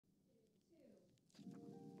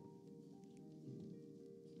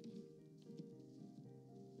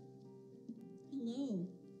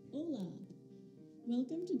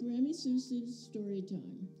Welcome to Grammy SuSu's Story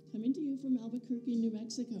Time, coming to you from Albuquerque, New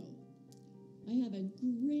Mexico. I have a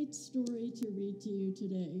great story to read to you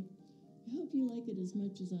today. I hope you like it as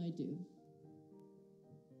much as I do.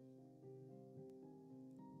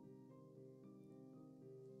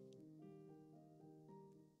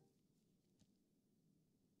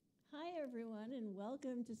 Hi, everyone, and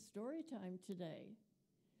welcome to Story Time today.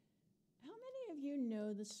 How many of you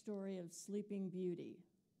know the story of Sleeping Beauty?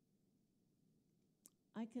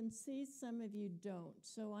 I can see some of you don't,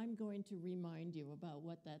 so I'm going to remind you about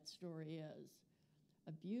what that story is.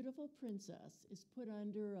 A beautiful princess is put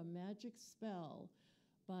under a magic spell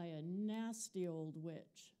by a nasty old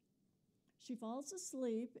witch. She falls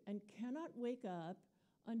asleep and cannot wake up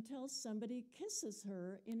until somebody kisses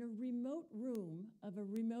her in a remote room of a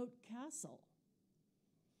remote castle.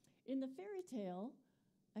 In the fairy tale,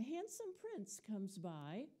 a handsome prince comes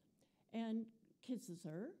by and kisses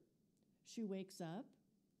her. She wakes up.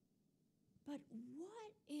 But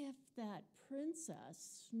what if that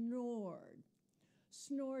princess snored?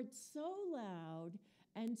 Snored so loud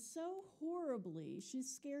and so horribly she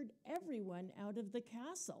scared everyone out of the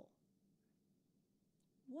castle.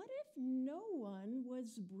 What if no one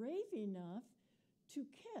was brave enough to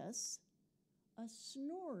kiss a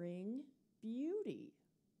snoring beauty?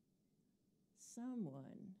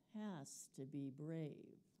 Someone has to be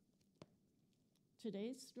brave.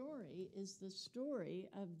 Today's story is the story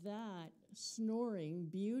of that snoring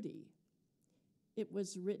beauty. It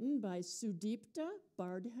was written by Sudipta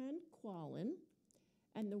Bardhan-Quallen,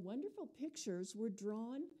 and the wonderful pictures were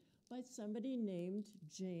drawn by somebody named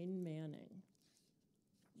Jane Manning.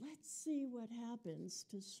 Let's see what happens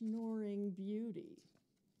to Snoring Beauty.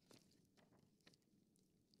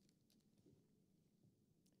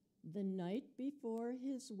 The night before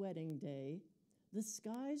his wedding day, the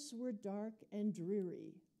skies were dark and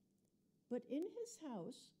dreary, but in his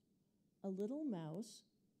house, a little mouse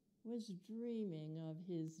was dreaming of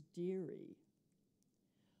his dearie.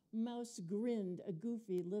 Mouse grinned a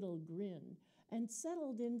goofy little grin and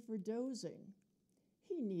settled in for dozing.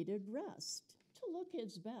 He needed rest to look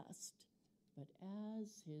his best, but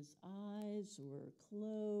as his eyes were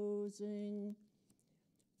closing,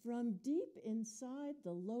 from deep inside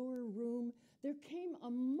the lower room, there came a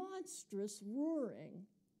monstrous roaring.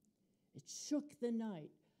 It shook the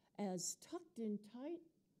night as, tucked in tight,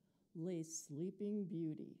 lay Sleeping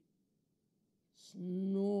Beauty,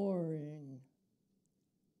 snoring.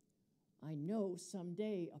 I know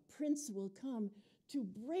someday a prince will come to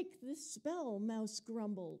break this spell, Mouse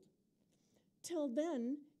grumbled. Till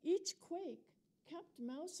then, each quake kept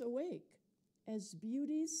Mouse awake as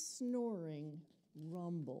Beauty's snoring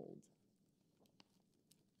rumbled.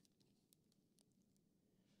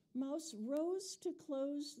 Mouse rose to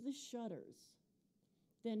close the shutters.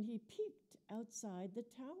 Then he peeked outside the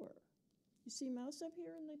tower. You see Mouse up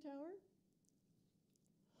here in the tower?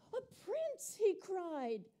 A prince, he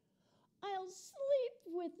cried. I'll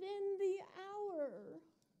sleep within the hour.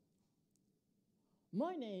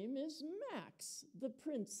 My name is Max, the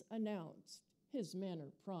prince announced, his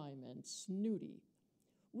manner prime and snooty.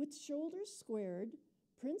 With shoulders squared,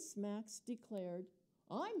 Prince Max declared,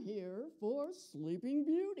 I'm here for Sleeping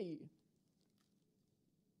Beauty.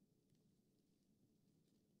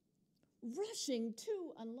 Rushing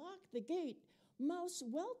to unlock the gate, Mouse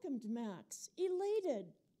welcomed Max, elated.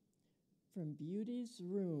 From Beauty's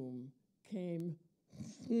room came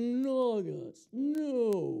Snuggus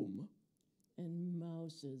Gnome, and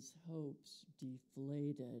Mouse's hopes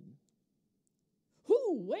deflated.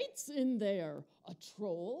 Who waits in there? A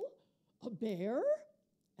troll? A bear?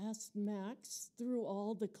 Asked Max through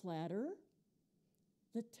all the clatter.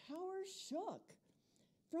 The tower shook.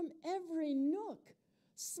 From every nook,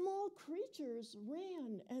 small creatures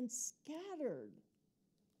ran and scattered.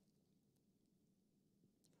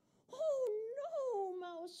 Oh no,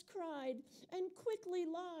 Mouse cried and quickly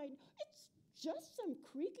lied. It's just some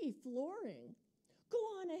creaky flooring. Go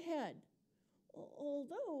on ahead.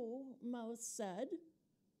 Although, Mouse said,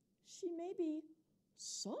 she may be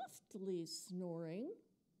softly snoring.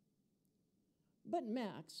 But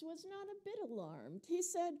Max was not a bit alarmed. He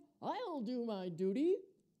said, I'll do my duty.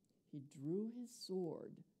 He drew his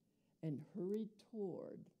sword and hurried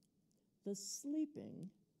toward the sleeping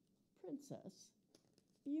Princess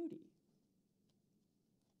Beauty.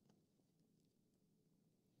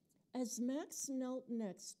 As Max knelt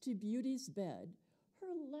next to Beauty's bed,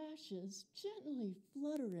 her lashes gently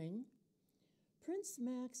fluttering, Prince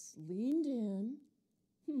Max leaned in,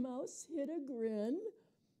 Mouse hid a grin,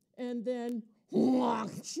 and then,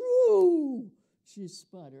 "Achoo!" she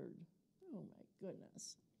sputtered. Oh my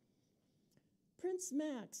goodness. Prince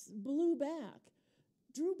Max blew back,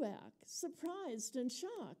 drew back, surprised and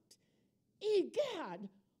shocked. "Egad,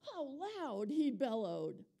 how loud!" he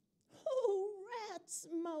bellowed. "Oh, rats!"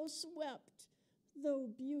 Mouse wept, though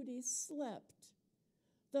Beauty slept.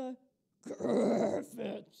 The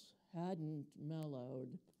Griffiths hadn't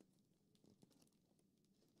mellowed.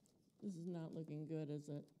 This is not looking good, is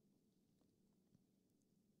it?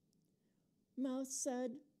 Mouse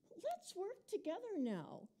said, "Let's work together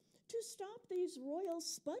now to stop these royal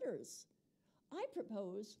sputters. I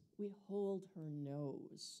propose we hold her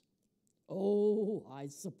nose." "Oh, I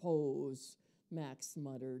suppose," Max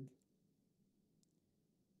muttered.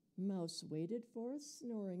 Mouse waited for a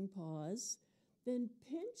snoring pause, then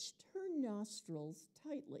pinched her nostrils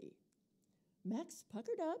tightly. Max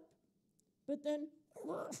puckered up, but then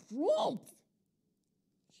whomp!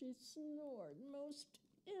 She snored most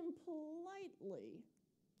impolitely.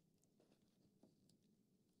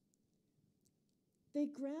 They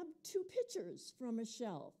grabbed 2 pitchers from a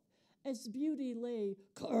shelf as Beauty lay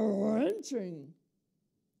clenching.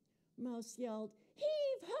 Mouse yelled,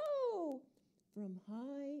 "Heave-ho!" From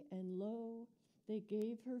high and low, they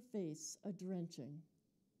gave her face a drenching.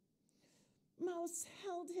 Mouse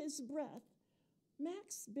held his breath.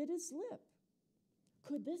 Max bit his lip.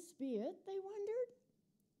 Could this be it, they wondered?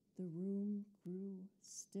 The room grew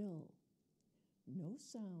still. No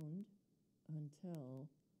sound until...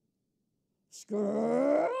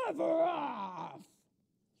 "Screver off!"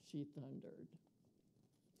 she thundered.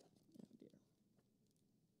 Oh, dear.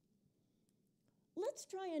 "Let's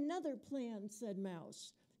try another plan," said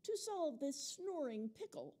Mouse, "to solve this snoring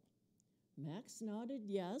pickle." Max nodded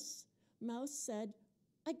yes. Mouse said,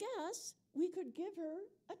 "I guess we could give her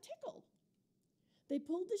a tickle." They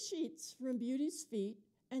pulled the sheets from Beauty's feet,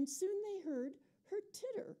 and soon they heard her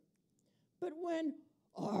titter. But when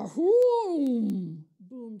 "Ahoom!"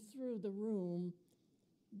 boomed through the room,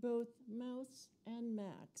 both Mouse and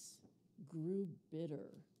Max grew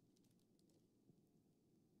bitter.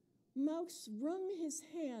 Mouse wrung his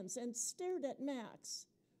hands and stared at Max.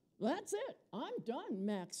 "That's it, I'm done,"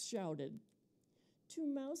 Max shouted. To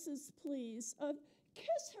Mouse's pleas of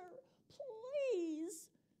 "Kiss her, please,"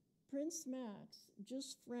 Prince Max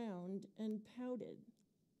just frowned and pouted.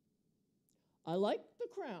 "I like the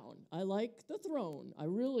crown, I like the throne, I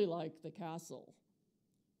really like the castle."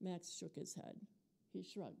 Max shook his head. He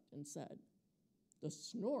shrugged and said, "The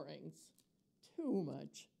snoring's too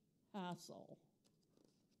much hassle."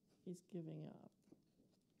 He's giving up.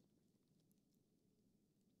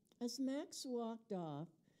 As Max walked off,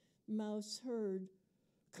 Mouse heard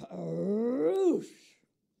 "Keroosh!"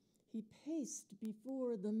 He paced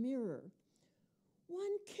before the mirror.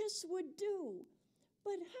 One kiss would do,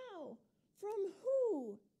 but how? From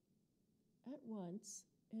who? At once,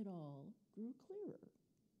 it all grew clearer.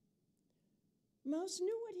 Mouse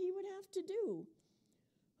knew what he would have to do.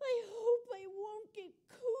 "I hope I won't get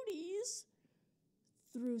cooties."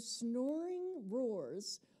 Through snoring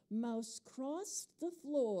roars, Mouse crossed the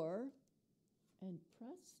floor and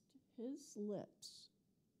pressed his lips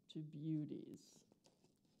to Beauty's.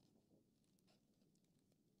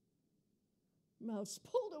 Mouse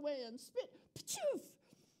pulled away and spit. Pchoof!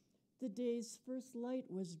 The day's first light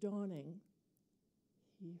was dawning.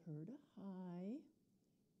 He heard a high,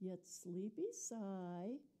 yet sleepy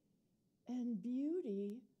sigh, and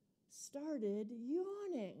Beauty started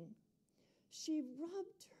yawning. She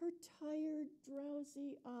rubbed her tired,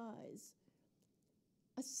 drowsy eyes.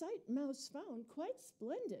 A sight Mouse found quite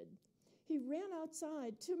splendid. He ran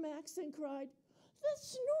outside to Max and cried, "The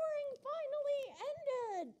snoring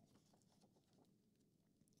finally ended!"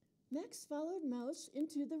 Max followed Mouse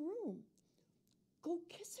into the room. "Go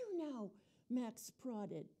kiss her now," Max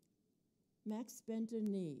prodded. Max bent a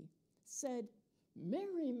knee, said,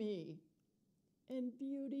 "Marry me," and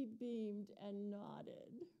Beauty beamed and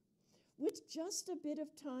nodded. With just a bit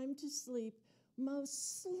of time to sleep, Mouse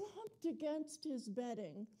slumped against his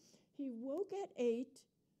bedding. He woke at 8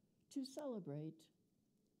 to celebrate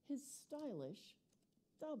his stylish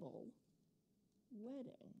double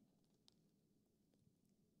wedding.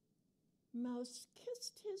 Mouse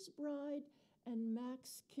kissed his bride, and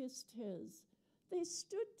Max kissed his. They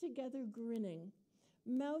stood together grinning.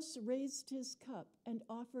 Mouse raised his cup and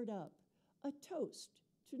offered up a toast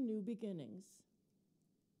to new beginnings.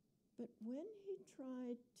 But when he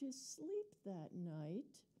tried to sleep that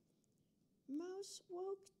night, Mouse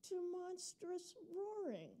woke to monstrous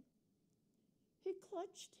roaring. He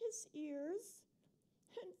clutched his ears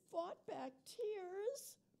and fought back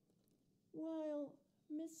tears, while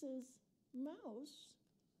Mrs. Mouse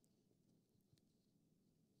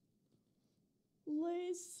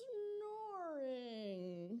lay snoring.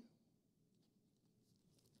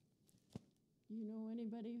 You know any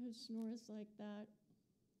who snores like that,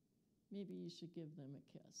 maybe you should give them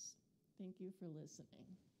a kiss. Thank you for listening.